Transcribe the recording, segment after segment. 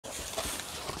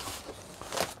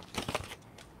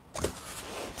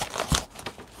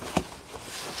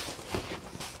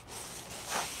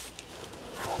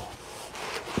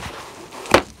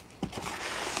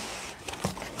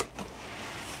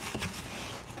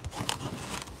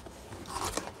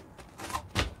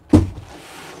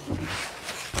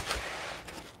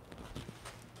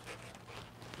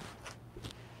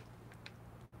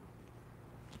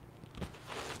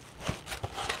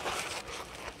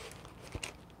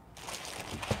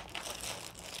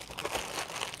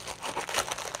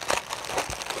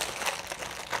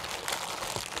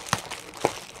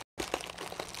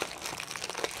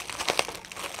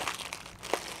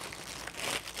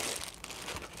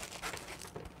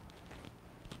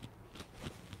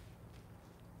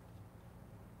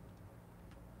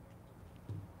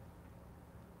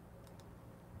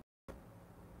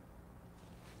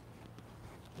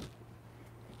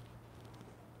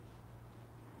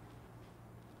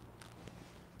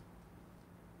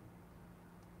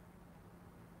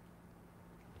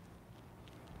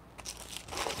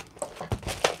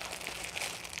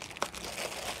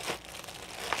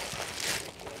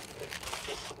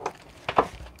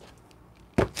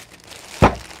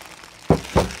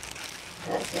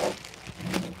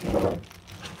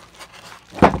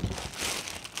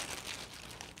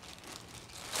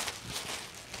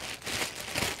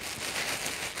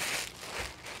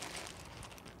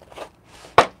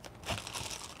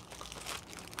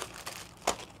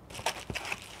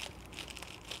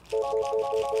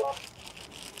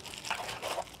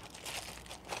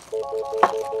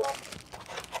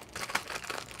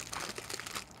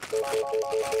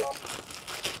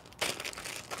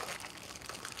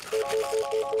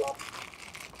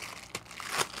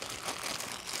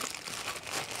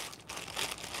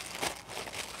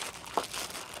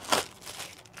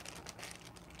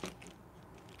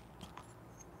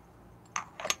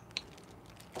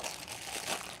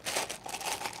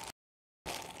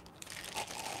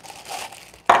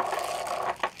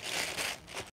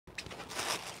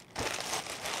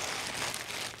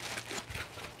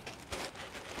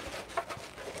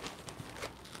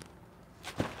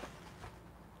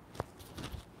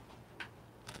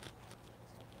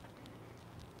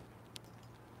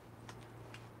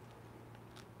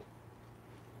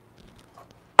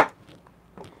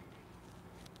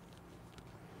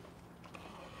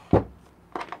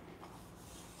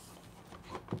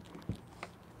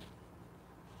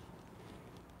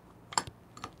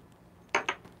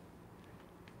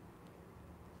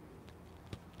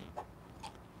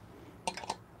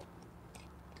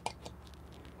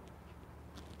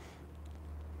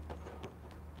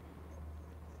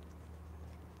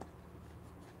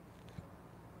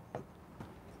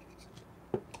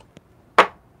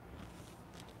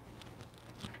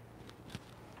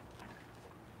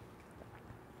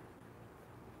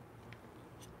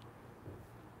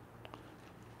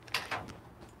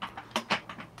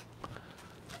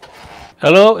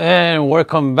Hello and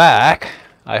welcome back.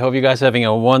 I hope you guys are having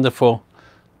a wonderful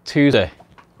Tuesday.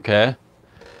 Okay,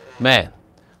 man.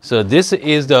 So this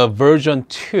is the version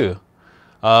 2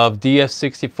 of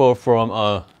DF64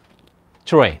 from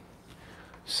Turin.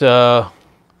 So,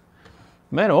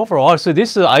 man, overall, so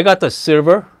this is I got the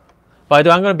silver. By the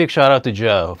way, I'm gonna big shout out to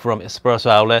Joe from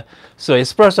Espresso Outlet. So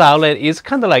Espresso Outlet is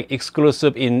kind of like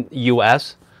exclusive in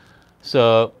US.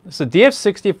 So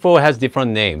DF64 has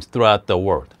different names throughout the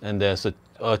world, and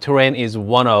Turin is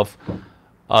one of,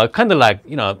 kind of like,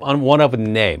 you know, on one of a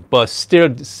name, but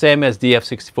still same as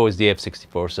DF64 is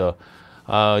DF64. So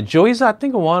Joe is, I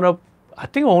think,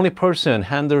 only person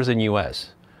handles in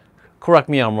US. Correct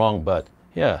me if I'm wrong, but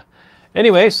yeah.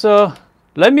 Anyway, so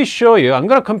let me show you. I'm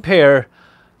gonna compare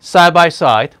side by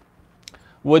side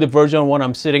with the version 1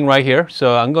 I'm sitting right here.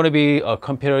 So I'm gonna be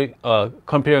comparing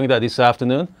that this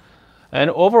afternoon. And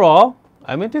overall,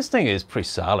 I mean, this thing is pretty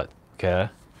solid, okay?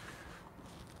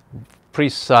 Pretty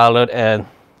solid, and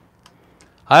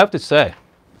I have to say,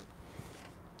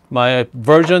 my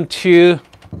version 2,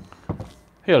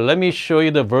 here, let me show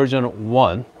you the version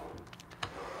 1.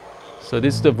 So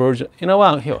this is the version, you know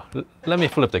what, here, let me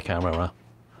flip the camera around.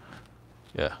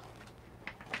 Yeah.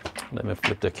 Let me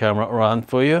flip the camera around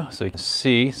for you so you can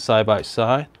see side by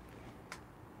side.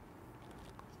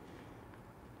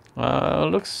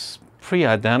 Looks pretty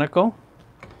identical.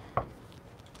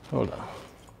 Hold on.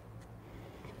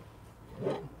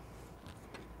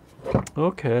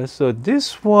 Okay, so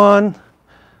this one,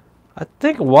 I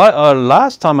think what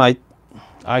last time I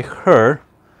heard,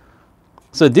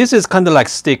 so this is kind of like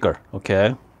sticker,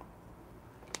 okay?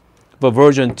 But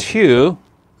version 2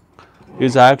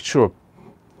 is actual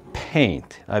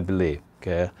paint, I believe,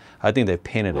 okay? I think they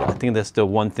painted it. I think that's the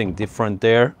one thing different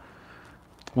there.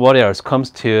 What else comes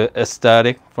to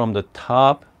aesthetic from the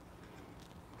top?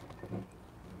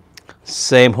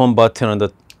 Same home button on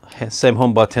the same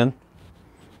home button.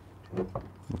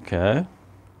 Okay.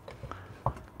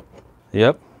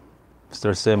 Yep. It's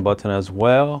the same button as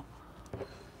well.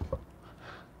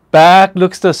 Back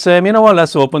looks the same. You know what?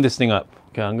 Let's open this thing up.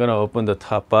 Okay, I'm gonna open the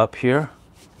top up here.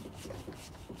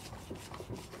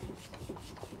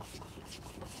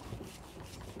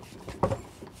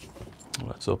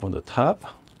 Let's open the top.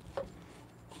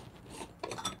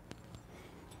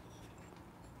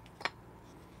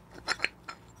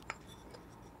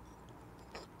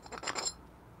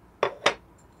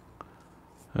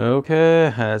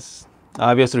 Okay, has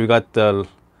obviously we got the,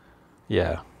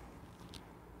 yeah.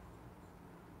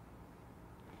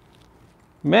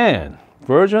 Man,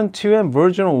 version 2 and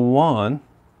version 1.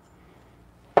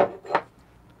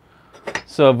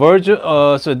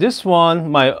 So so this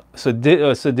one, so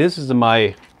this is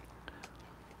my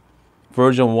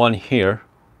version 1 here.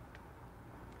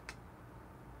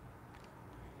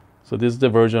 So this is the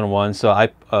version 1. So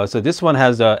so this one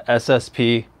has a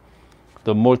SSP,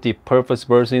 the multi-purpose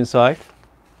burst inside.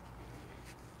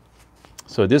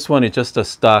 So this one is just a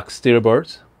stock steel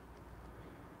burst.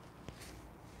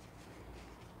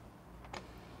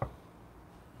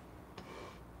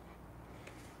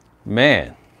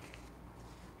 Man,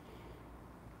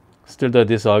 still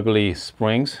this ugly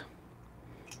springs.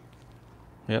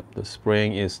 Yep, the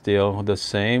spring is still the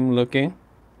same looking.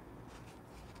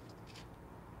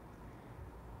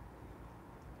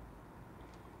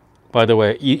 By the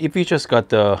way, if you just got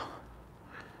the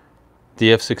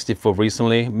DF64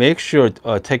 recently, make sure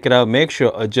take it out. Make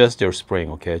sure adjust your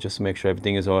spring. Okay, just make sure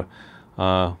everything is all.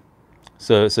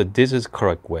 So this is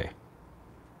correct way.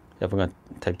 If I'm gonna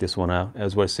take this one out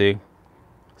as we're seeing.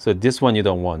 So this one you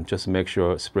don't want. Just make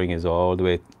sure spring is all the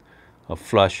way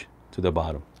flush to the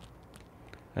bottom,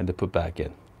 and to put back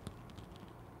in,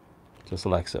 just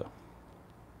like so.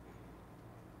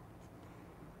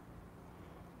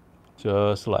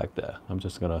 Just like that. I'm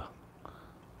just gonna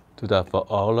do that for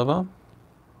all of them.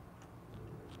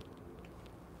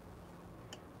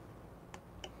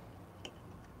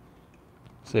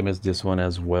 Same as this one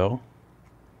as well.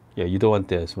 Yeah, you don't want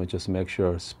this one. Just make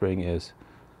sure spring is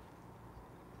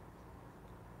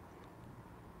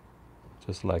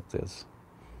just like this.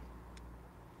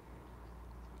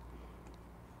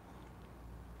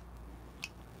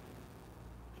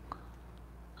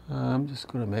 I'm just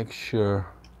gonna make sure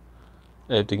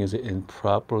everything is in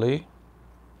properly.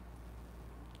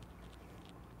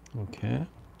 Okay.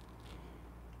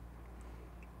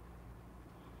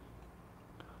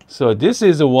 So this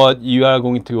is what you are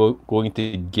going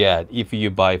to get if you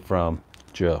buy from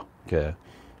Joe. Okay,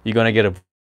 you're gonna get a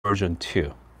version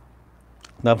 2,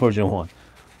 not version 1.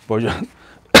 Version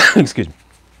excuse me.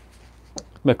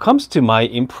 When it comes to my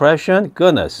impression,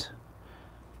 goodness,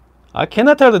 I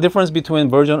cannot tell the difference between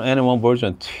version N1 and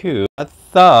version 2. I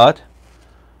thought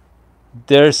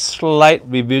there's slight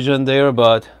revision there,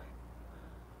 but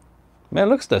man, it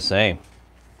looks the same.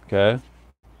 Okay,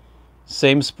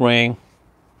 same spring.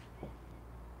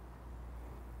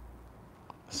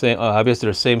 Same, obviously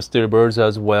the same steer birds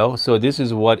as well. So this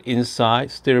is what inside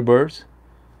steer birds.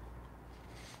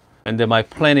 And then my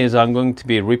plan is I'm going to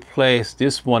be replace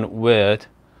this one with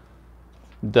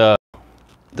the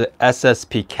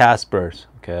SSP cast birds.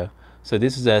 Okay, so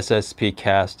this is SSP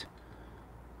cast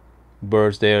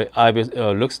birds. There,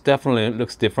 definitely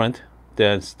looks different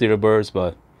than steer birds,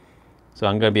 but so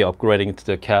I'm gonna be upgrading to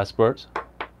the cast birds.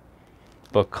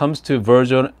 But comes to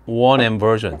version 1 and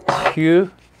version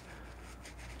 2.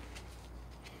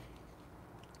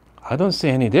 I don't see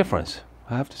any difference,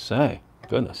 I have to say.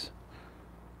 Goodness.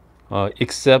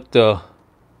 Except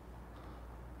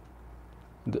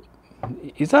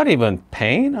is that even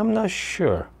paint? I'm not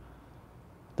sure.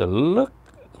 The look,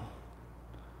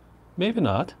 maybe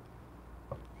not.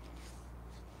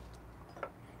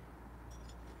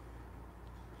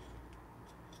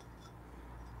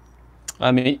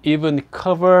 I mean, even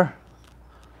cover.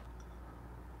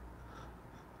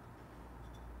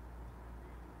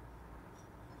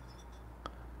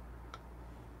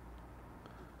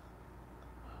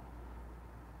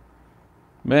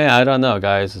 Man, I don't know,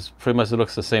 guys. It pretty much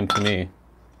looks the same to me.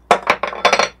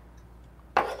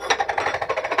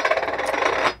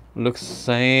 Looks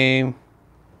same.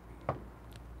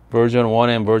 Version 1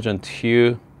 and version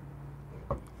 2.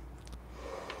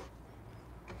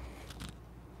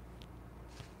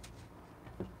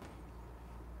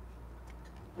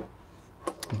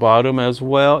 Bottom as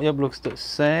well. Yep, looks the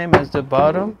same as the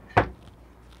bottom.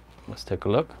 Let's take a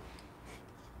look.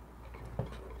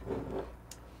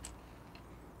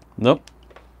 Nope.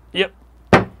 Yep.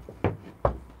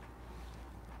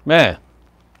 Man,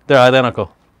 they're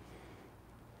identical.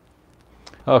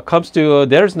 Comes to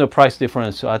there's no price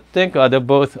difference. So I think they're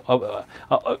both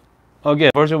again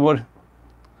version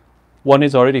 1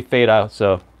 is already fade out.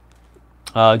 So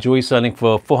Joey's selling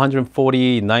for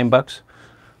 $449,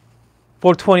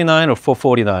 429 or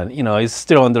 449. You know, it's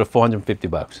still under 450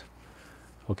 bucks.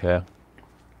 Okay.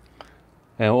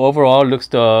 And overall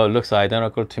looks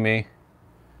identical to me.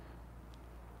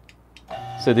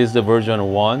 So this is the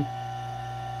version 1.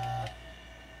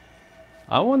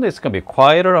 I wonder if it's gonna be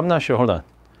quieter. I'm not sure. Hold on.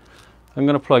 I'm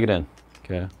gonna plug it in.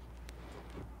 Okay.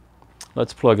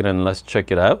 Let's plug it in. Let's check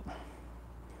it out.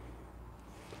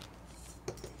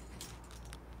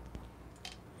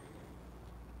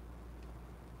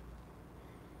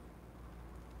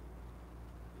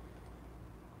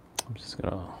 I'm just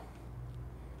gonna.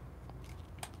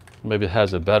 Maybe it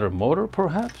has a better motor,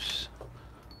 perhaps.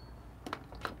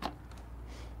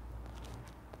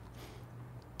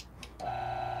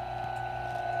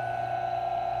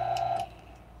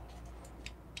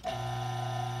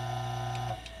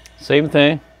 Same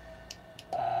thing.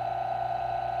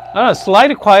 I don't know,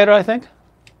 slightly quieter, I think.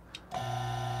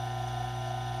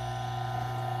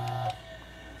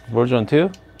 Version 2.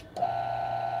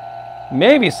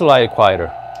 Maybe slightly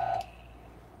quieter.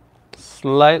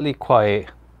 slightly quiet.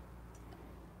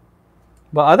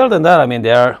 But other than that, I mean,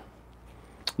 there are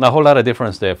not a whole lot of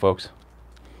difference there, folks.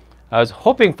 I was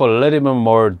hoping for a little bit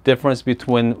more difference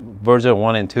between version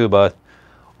 1 and 2, but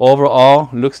overall,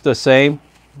 looks the same.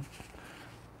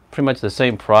 Pretty much the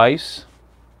same price.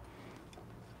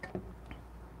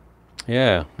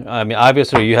 Yeah, I mean,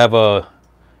 obviously you have a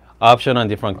option on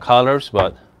different colors,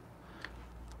 but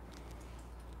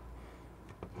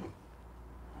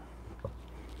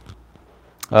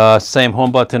same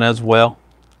home button as well.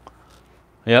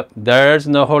 Yep, there's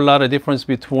no whole lot of difference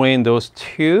between those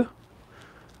two.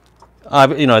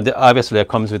 You know, obviously it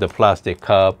comes with a plastic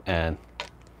cup, and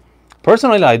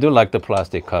personally I do like the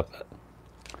plastic cup.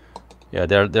 Yeah,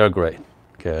 they're great.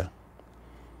 Okay,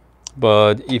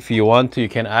 but if you want to, you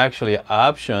can actually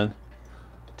option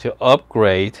to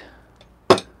upgrade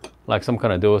like some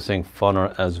kind of dosing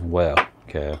funnel as well.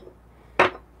 Okay,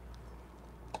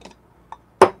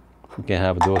 you can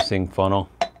have a dosing funnel,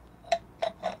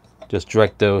 just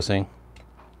direct dosing.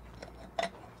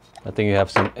 I think you have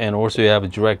some, and also you have a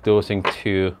direct dosing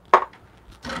to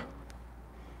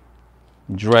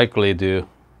directly do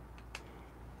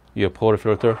your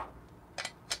portafilter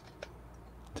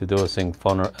to dosing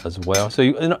funnel as well. So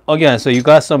you again, so you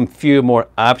got some few more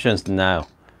options now.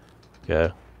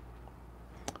 Okay,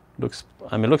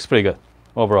 I mean, looks pretty good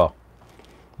overall.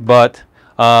 But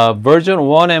version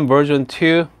 1 and version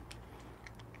 2,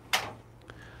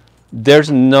 there's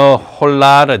no whole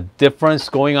lot of difference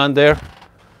going on there.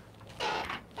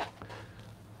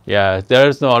 Yeah,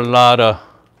 there's no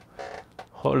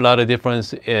whole lot of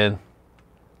difference in.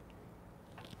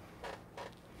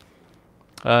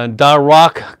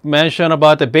 Rock mentioned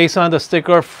about the based on the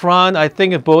sticker front. I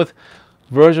think in both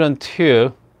version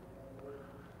 2.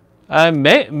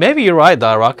 Maybe you're right,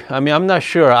 Rock. I mean, I'm not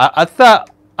sure. I thought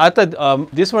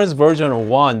this one is version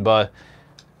 1, but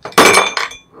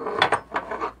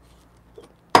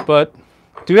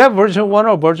do you have version 1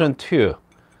 or version 2?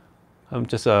 I'm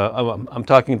just I'm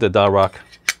talking to Rock,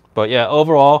 but yeah,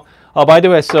 overall. Oh, by the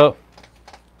way, so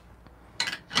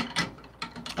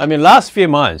I mean, last few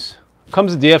months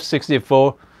comes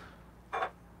DF64.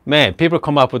 Man, people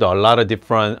come up with a lot of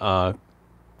different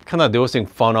kind of dosing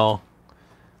funnel.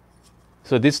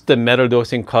 So this is the metal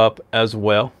dosing cup as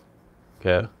well.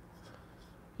 Okay,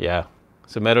 yeah,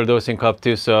 so metal dosing cup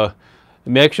too. So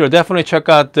make sure definitely check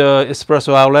out the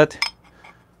espresso outlet.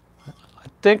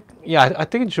 I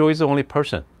think Joe is the only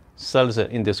person sells it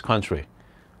in this country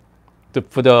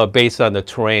based on the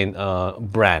Turin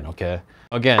brand. Okay,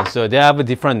 again, so they have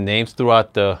different names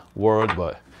throughout the world,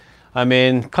 but I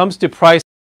mean, comes to price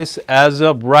as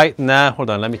of right now. Hold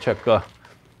on, let me check the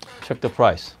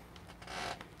price.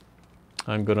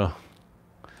 I'm gonna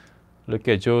look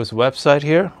at Joe's website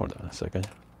here. Hold on a second.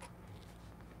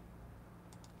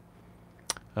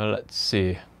 Let's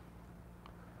see.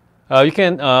 You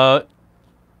can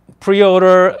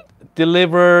pre-order,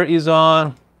 deliver is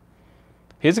on.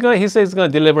 He says he's gonna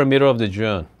deliver middle of the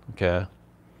June. Okay,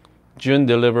 June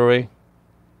delivery.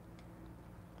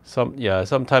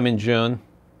 Sometime in June.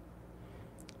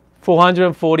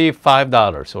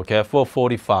 $445. Okay,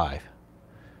 $445.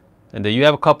 And then you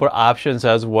have a couple of options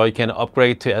as well. You can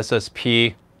upgrade to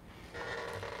SSP.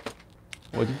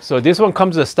 So this one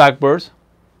comes with stock burst.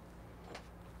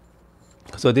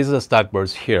 So this is a stock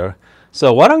burst here.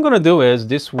 So what I'm going to do is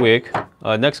this week,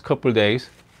 next couple of days,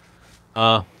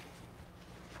 let's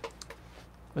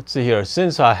see here.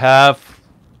 Since I have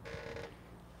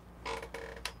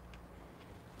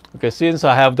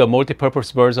the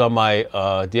multi-purpose burst on my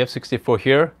DF64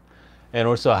 here, and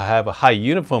also I have a high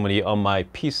uniformity on my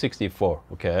P64.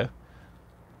 Okay,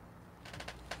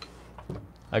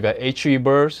 I got HE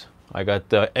burst, I got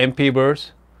the MP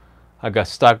burst, I got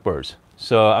stock burst.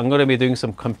 So I'm going to be doing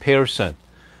some comparison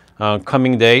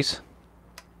coming days.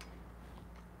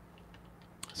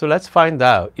 So let's find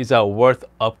out, is that worth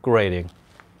upgrading,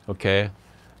 okay,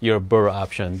 your burr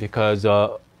option, because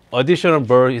additional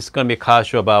burr is going to be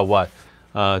cost you about what?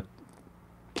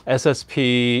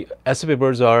 SSP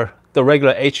burrs are, the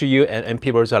regular HU and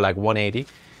MP burrs are like 180,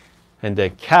 and the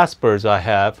cast burrs I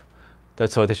have,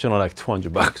 that's additional like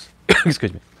 200 bucks.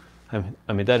 Excuse me.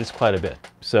 I mean that is quite a bit.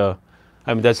 So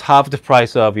I mean that's half the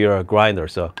price of your grinder.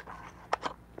 So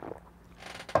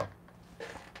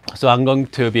I'm going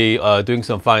to be doing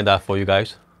some find out for you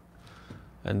guys.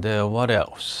 And what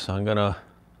else? We got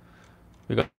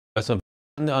some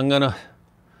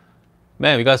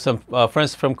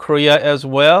friends from Korea as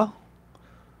well.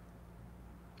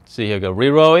 Let's see here, we got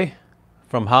Leroy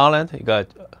from Holland. You got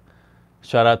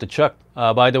shout out to Chuck.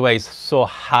 By the way, it's so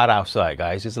hot outside,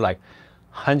 guys. It's like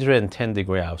 110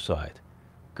 degrees outside.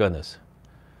 Goodness.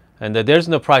 And there's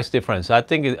no price difference. I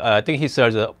think he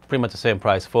sells pretty much the same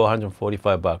price,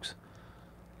 $445.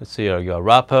 Let's see here. You got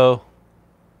Rapo.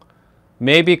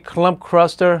 Maybe clump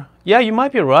cluster. Yeah, you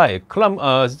might be right. Clump.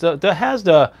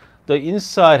 The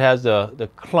inside has the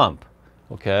clump.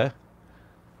 Okay.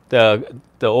 The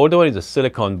older one is a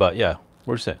silicone, but yeah,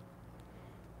 we'll see.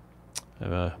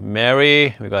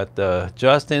 Mary, we got the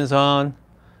Justin's on.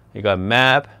 You got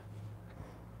Map.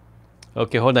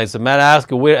 Okay, hold on. Is Matt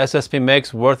ask where SSP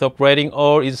makes worth upgrading,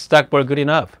 or is Stockbird good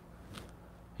enough?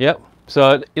 Yep.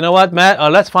 So you know what,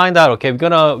 Matt? Let's find out. Okay, we're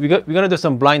gonna do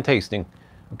some blind tasting.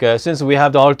 Okay, since we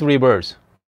have all three birds.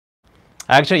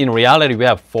 Actually, in reality, we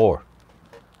have 4,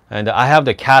 and I have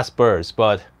the cast birds,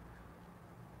 but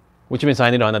which means I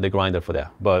need another grinder for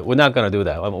that. But we're not gonna do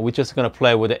that. We're just gonna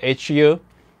play with the HU,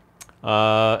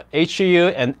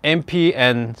 and MP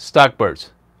and stock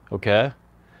birds. Okay.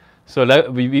 So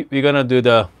we're gonna do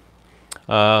the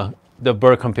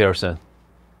bird comparison.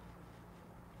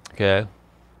 Okay.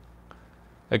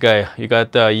 Okay, you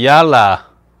got Yala.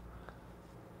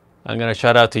 I'm gonna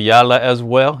shout out to Yala as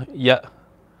well. Yeah.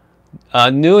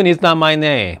 Noon is not my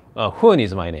name. Hun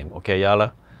is my name. Okay,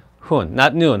 Yala. Hun,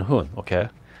 not Noon. Hun. Okay.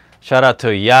 Shout out to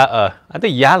I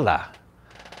think Yala.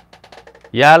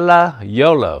 Yala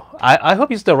Yolo. I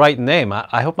hope it's the right name.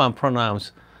 I hope I'm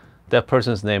pronounced that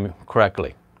person's name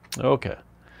correctly. Okay.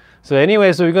 So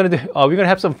anyway, so we're gonna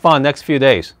have some fun next few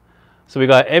days. So we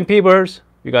got MP birds,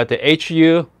 we got the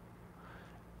HU,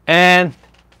 and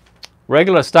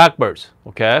regular stock birds.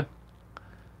 Okay.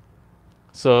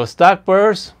 So stock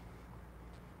birds.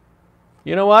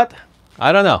 You know what?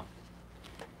 I don't know.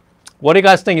 What do you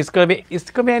guys think? Is gonna be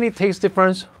any taste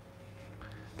difference?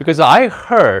 Because I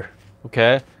heard,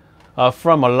 okay,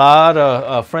 from a lot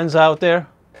of friends out there.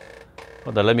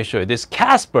 Hold on, let me show you this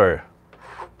Casper.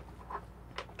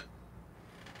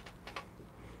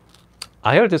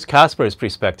 I heard this Casper is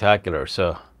pretty spectacular.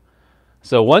 So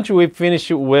once we finish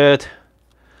with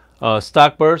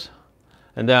stock birds,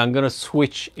 and then I'm gonna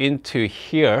switch into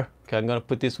here. Okay, I'm gonna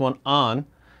put this one on,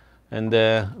 and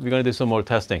we're gonna do some more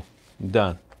testing.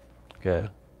 Done. Okay.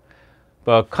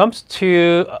 But comes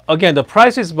to again, the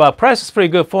price is pretty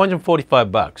good.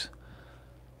 $445.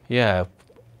 Yeah.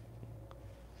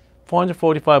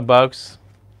 $445.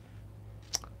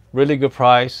 Really good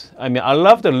price. I mean, I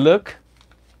love the look.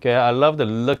 Okay, I love the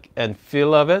look and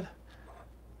feel of it.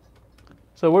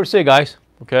 So we'll see, guys.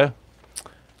 Okay.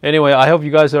 Anyway, I hope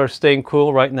you guys are staying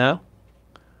cool right now.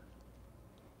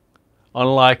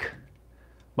 Unlike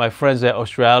my friends at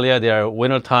Australia, they are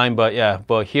winter time, but yeah,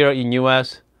 but here in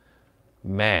US,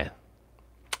 man,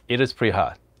 it is pretty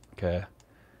hot. Okay,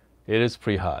 it is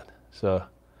pretty hot. So,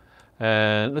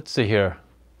 and let's see here.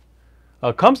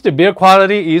 Comes to beer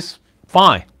quality is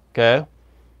fine. Okay.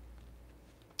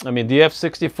 I mean,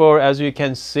 DF64, as you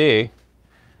can see,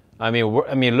 I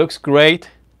mean, looks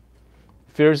great,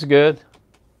 feels good.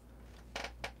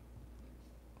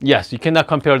 Yes, you cannot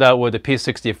compare that with the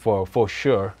P64 for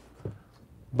sure.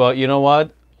 But you know what?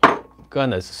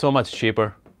 Goodness, so much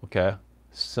cheaper. Okay,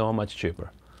 so much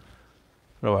cheaper.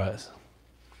 Otherwise,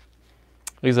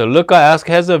 Lisa Luca asks,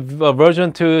 has a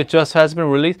version 2 just has been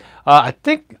released? I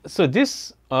think so.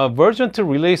 This version 2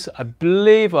 release, I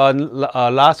believe,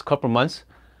 last couple months.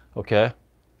 Okay,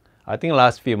 I think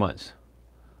last few months.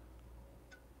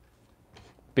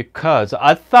 Because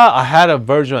I thought I had a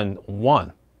version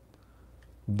 1,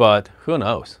 but who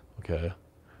knows? Okay.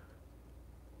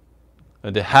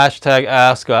 And the hashtag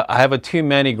asks, I have a too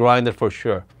many grinder for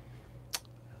sure.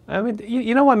 I mean,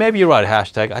 you know what? Maybe you're right,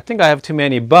 hashtag. I think I have too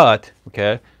many, but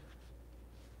okay.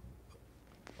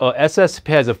 SSP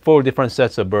has 4 different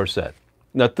sets of bird set.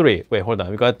 No, 3. Wait, hold on.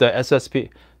 We got the SSP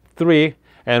 3,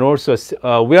 and also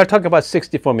we are talking about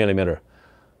 64 millimeter.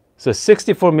 So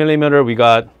 64 millimeter, we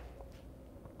got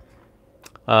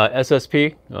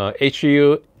SSP,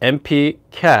 HU, MP,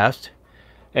 cast,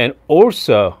 and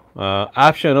also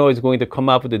Optional is going to come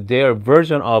up with their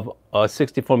version of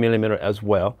 64 millimeter as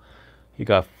well. You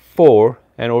got 4,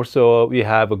 and also we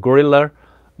have a Gorilla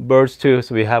birds too,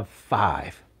 so we have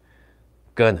 5.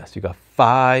 Goodness, you got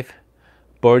 5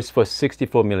 birds for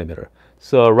 64 millimeter.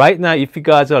 So right now, if you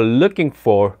guys are looking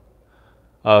for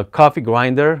a coffee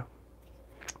grinder,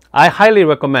 I highly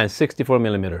recommend 64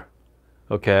 millimeter.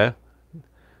 Okay,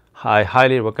 I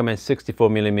highly recommend 64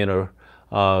 millimeter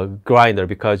grinder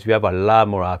because you have a lot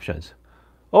more options.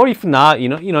 Or if not,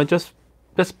 just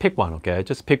pick one. Okay,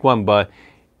 just pick one. But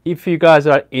if you guys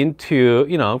are into,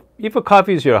 if a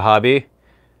coffee is your hobby,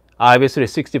 obviously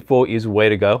 64 is way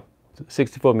to go.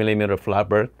 64 millimeter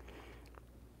flatbird,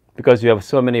 because you have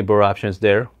so many bird options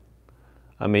there.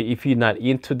 I mean, if you're not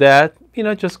into that,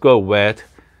 just go wet.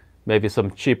 maybe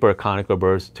some cheaper conical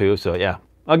burrs too. So yeah,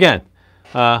 again,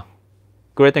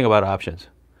 great thing about options.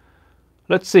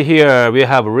 Let's see here. We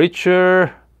have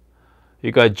richer.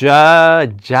 You got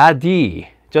Jadi.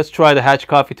 Just tried the hatch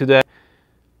coffee today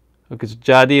because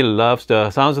Jadi loves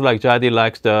sounds like Jadi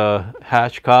likes the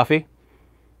hatch coffee.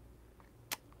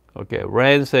 Okay,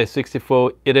 Ren says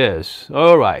 64. It is.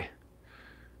 All right.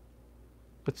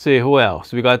 Let's see who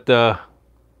else. We got the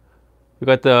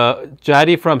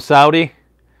Jadi from Saudi.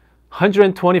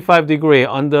 125 degree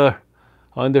under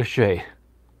shade.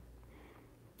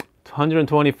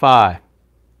 125.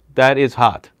 That is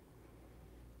hot.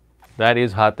 That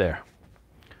is hot there.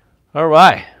 All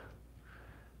right.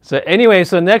 So anyway,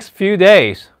 so next few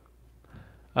days,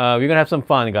 we're gonna have some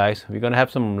fun, guys. We're gonna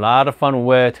have some lot of fun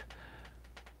with,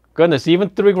 goodness, even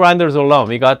 3 grinders alone.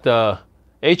 We got the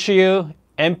HU,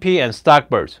 MP, and stock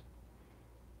burrs.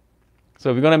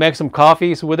 So we're gonna make some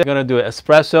coffees with it. We're gonna do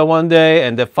espresso one day,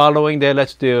 and the following day,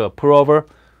 let's do a pour over,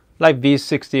 like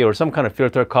V60 or some kind of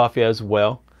filter coffee as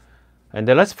well. And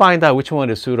then let's find out which one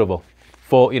is suitable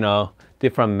for,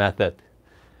 different method.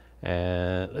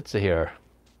 And let's see here.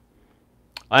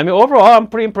 I mean, overall, I'm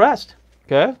pretty impressed.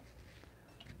 Okay.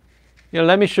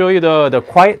 Let me show you the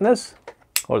quietness.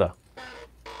 Hold on.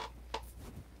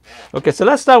 Okay, so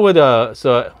let's start with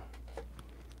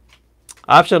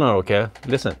optional. Okay,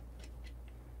 listen.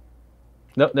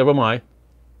 No, never mind.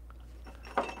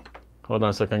 Hold on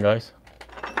a second, guys.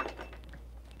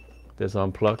 This is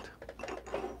unplugged.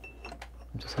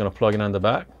 I'm just gonna plug it on the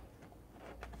back.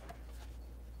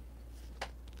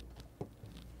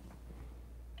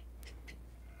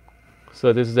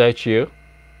 So this is HU.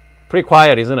 Pretty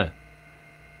quiet, isn't it?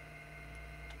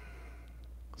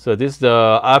 So this is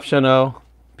the optional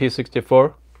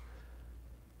P64.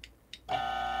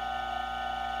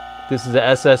 This is the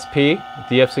SSP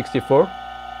DF64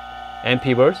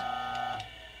 MP burrs.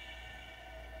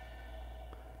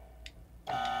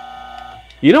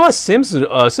 You know what seems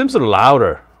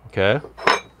louder? Okay,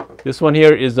 this one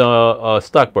here is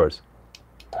stock burrs.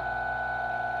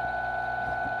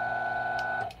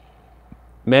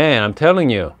 Man, I'm telling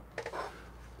you,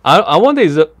 I wonder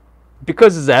is it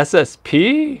because it's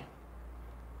SSP,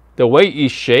 the way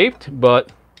it's shaped,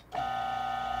 but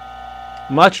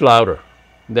much louder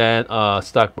than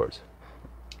stock burrs.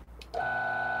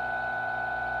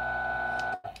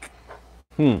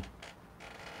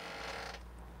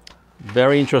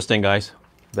 Very interesting, guys.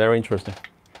 Very interesting.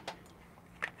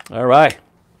 All right.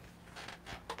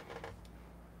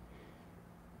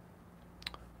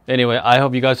 Anyway, I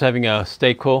hope you guys are having a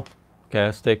stay cool.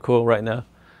 Okay, stay cool right now.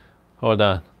 Hold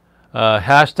on.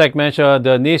 Hashtag mention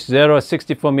the niche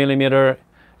 0.64mm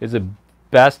is the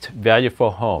best value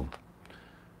for home.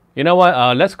 You know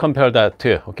what? Let's compare that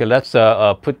too. Okay, let's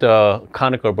put the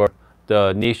conical burr,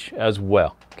 the niche as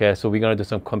well. Okay, so we're gonna do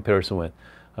some comparison with.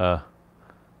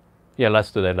 Yeah,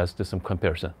 let's do that. Let's do some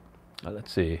comparison.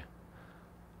 Let's see.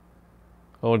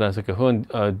 Hold on a second.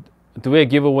 Do we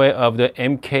give away of the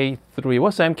MK3?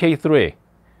 What's MK3?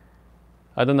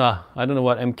 I don't know. I don't know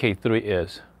what MK3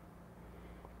 is.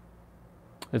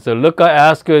 It's a Luca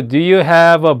ask, do you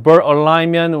have a burr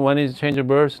alignment when you change the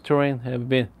burrs? Turin have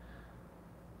been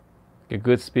a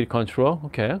good speed control.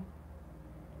 Okay.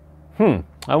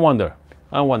 I wonder.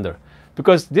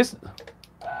 Because this,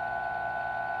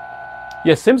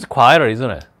 yeah, seems quieter,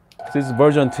 isn't it? This is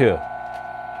version 2.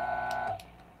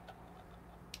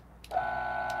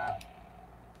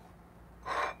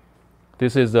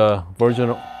 This is the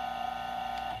version.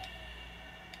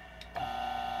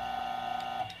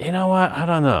 You know what? I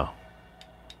don't know.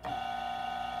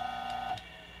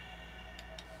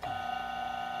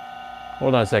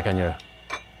 Hold on a second here.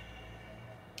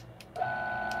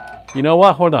 You know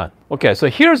what? Hold on. Okay, so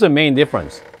here's the main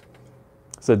difference.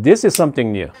 So this is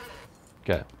something new.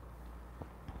 Okay.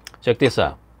 Check this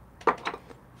out.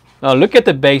 Now look at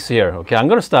the base here. Okay, I'm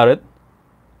gonna start it.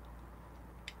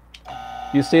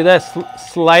 You see that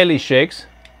slightly shakes.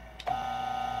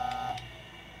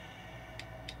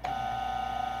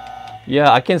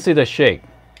 Yeah, I can see the shake.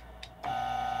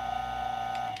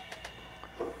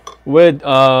 With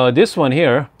this one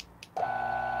here,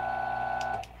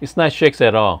 it's not shakes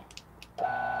at all.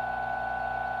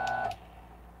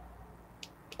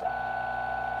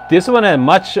 This one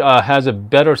has a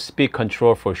better speed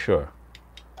control for sure.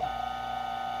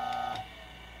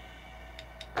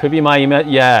 Could be my image,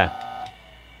 yeah.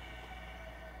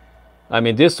 I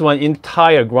mean, this one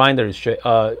entire grinder is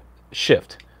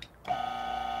shift.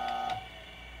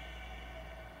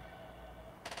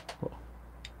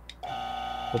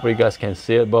 Hope you guys can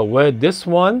see it. But where this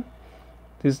one,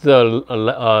 this is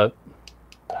the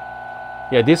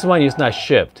yeah, this one is not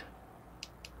shift.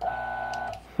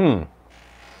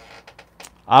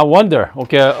 I wonder,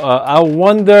 okay, I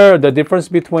wonder the difference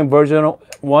between version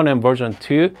 1 and version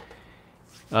 2.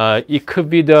 It could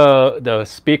be the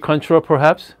speed control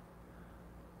perhaps.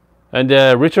 And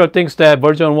Richard thinks that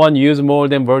version 1 used more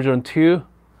than version 2.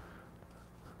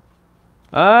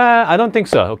 I don't think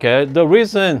so, okay. The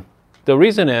reason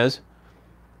is,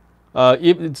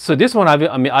 so this one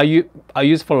I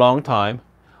use for a long time.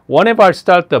 Whenever I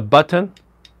start the button,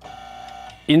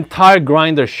 entire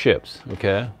grinder shifts,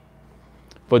 okay.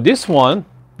 But this one,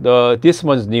 this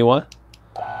one's new one,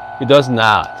 it does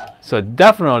not. So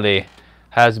definitely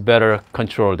has better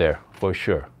control there for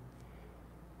sure.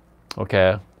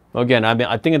 Okay. Again,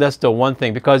 I think that's the one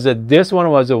thing, because this one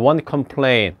was the one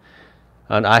complaint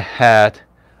and I had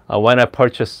when I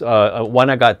purchased, when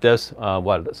I got this,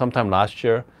 sometime last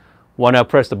year. When I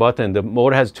press the button, the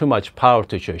motor has too much power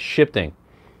to shifting.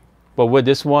 But with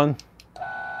this one,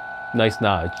 nice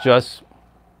now. It's just,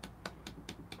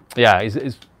 yeah,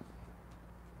 it's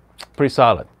pretty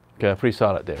solid. Okay, pretty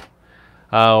solid there.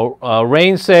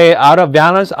 Rain say out of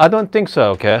balance. I don't think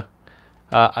so. Okay,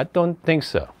 I don't think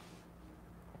so.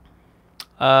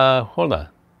 Hold on.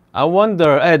 I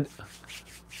wonder, Ed,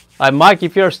 Mike,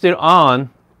 if you're still on,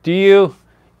 is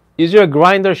your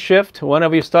grinder shift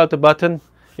whenever you start the button?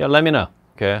 Yeah, let me know.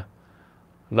 Okay,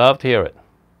 love to hear it.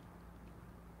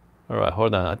 All right,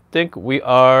 hold on. I think we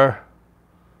are.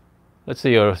 Let's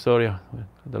see. Sorry,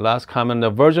 the last comment. The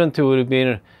version 2 would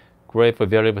be great for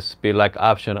variable speed like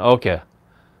option. Okay.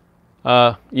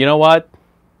 You know what?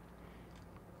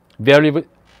 The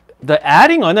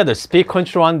adding another speed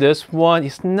control on this one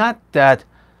is not that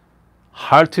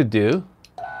hard to do.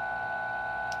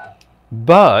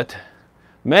 But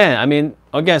man, I mean,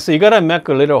 again, so you gotta make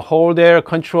a little hole there,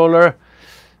 controller.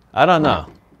 I don't know.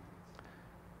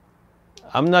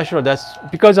 I'm not sure that's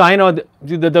because I know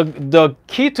the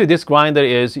key to this grinder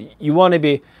is you want to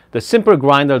be the simple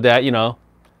grinder that, you know,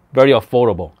 very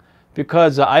affordable.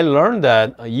 Because I learned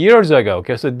that years ago.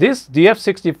 Okay, so this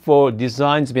DF64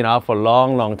 design's been out for a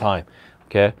long, long time.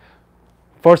 Okay,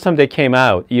 first time they came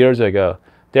out years ago,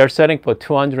 they're selling for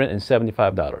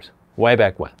 $275. Way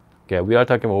back when. Okay, we are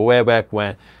talking about way back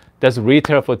when. That's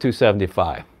retail for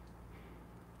 $275.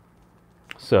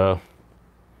 So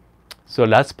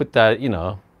let's put that, you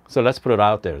know, so let's put it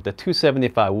out there. The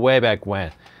 $275 way back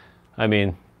when. I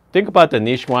mean, think about the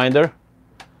niche grinder.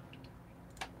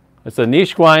 It's a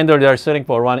niche grinder. They're selling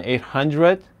for around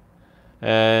 $800.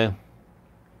 And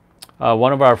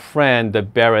one of our friends, the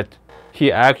Barrett, he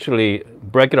actually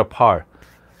break it apart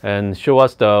and show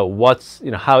us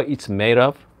how it's made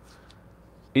of.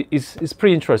 It's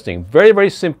pretty interesting. Very, very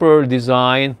simple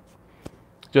design.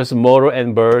 Just motor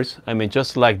and burrs. I mean,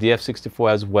 just like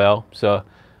DF64 as well. So,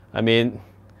 I mean,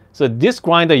 so this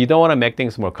grinder, you don't want to make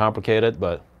things more complicated,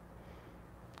 but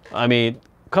I mean,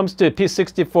 comes to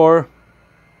P64,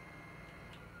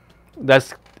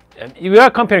 we are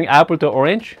comparing apple to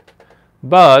orange,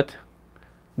 but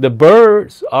the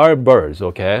burrs are burrs,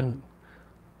 okay?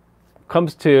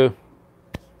 Comes to,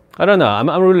 I don't know, I'm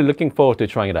really looking forward to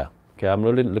trying it out. Okay, I'm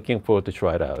really looking forward to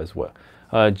try it out as well.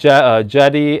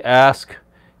 Jaddy asked,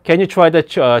 can you try the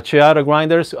Chiata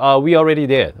grinders? We already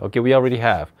did. Okay, we already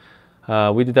have.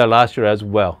 We did that last year as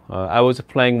well. I was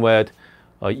playing with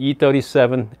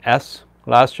E37S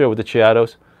last year with the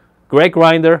Chiatos. Great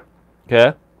grinder.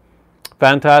 Okay,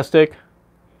 fantastic.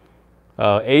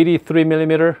 83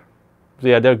 millimeter. So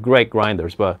yeah, they're great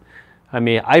grinders. But I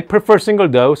mean, I prefer single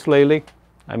dose lately.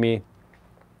 I mean,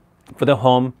 for the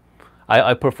home,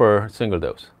 I prefer single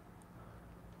dose.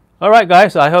 All right,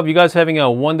 guys, I hope you guys are having a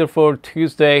wonderful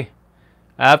Tuesday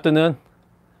afternoon.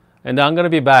 And I'm going to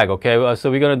be back, okay? So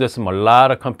we're going to do a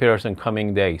lot of comparison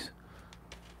coming days.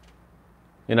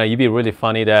 You know, it'd be really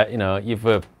funny that, you know,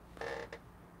 if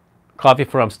coffee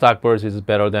from Stockbirds is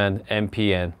better than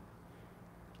MP and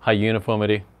high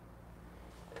uniformity.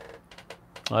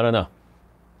 I don't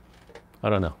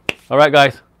know. All right,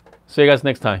 guys. See you guys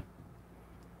next time.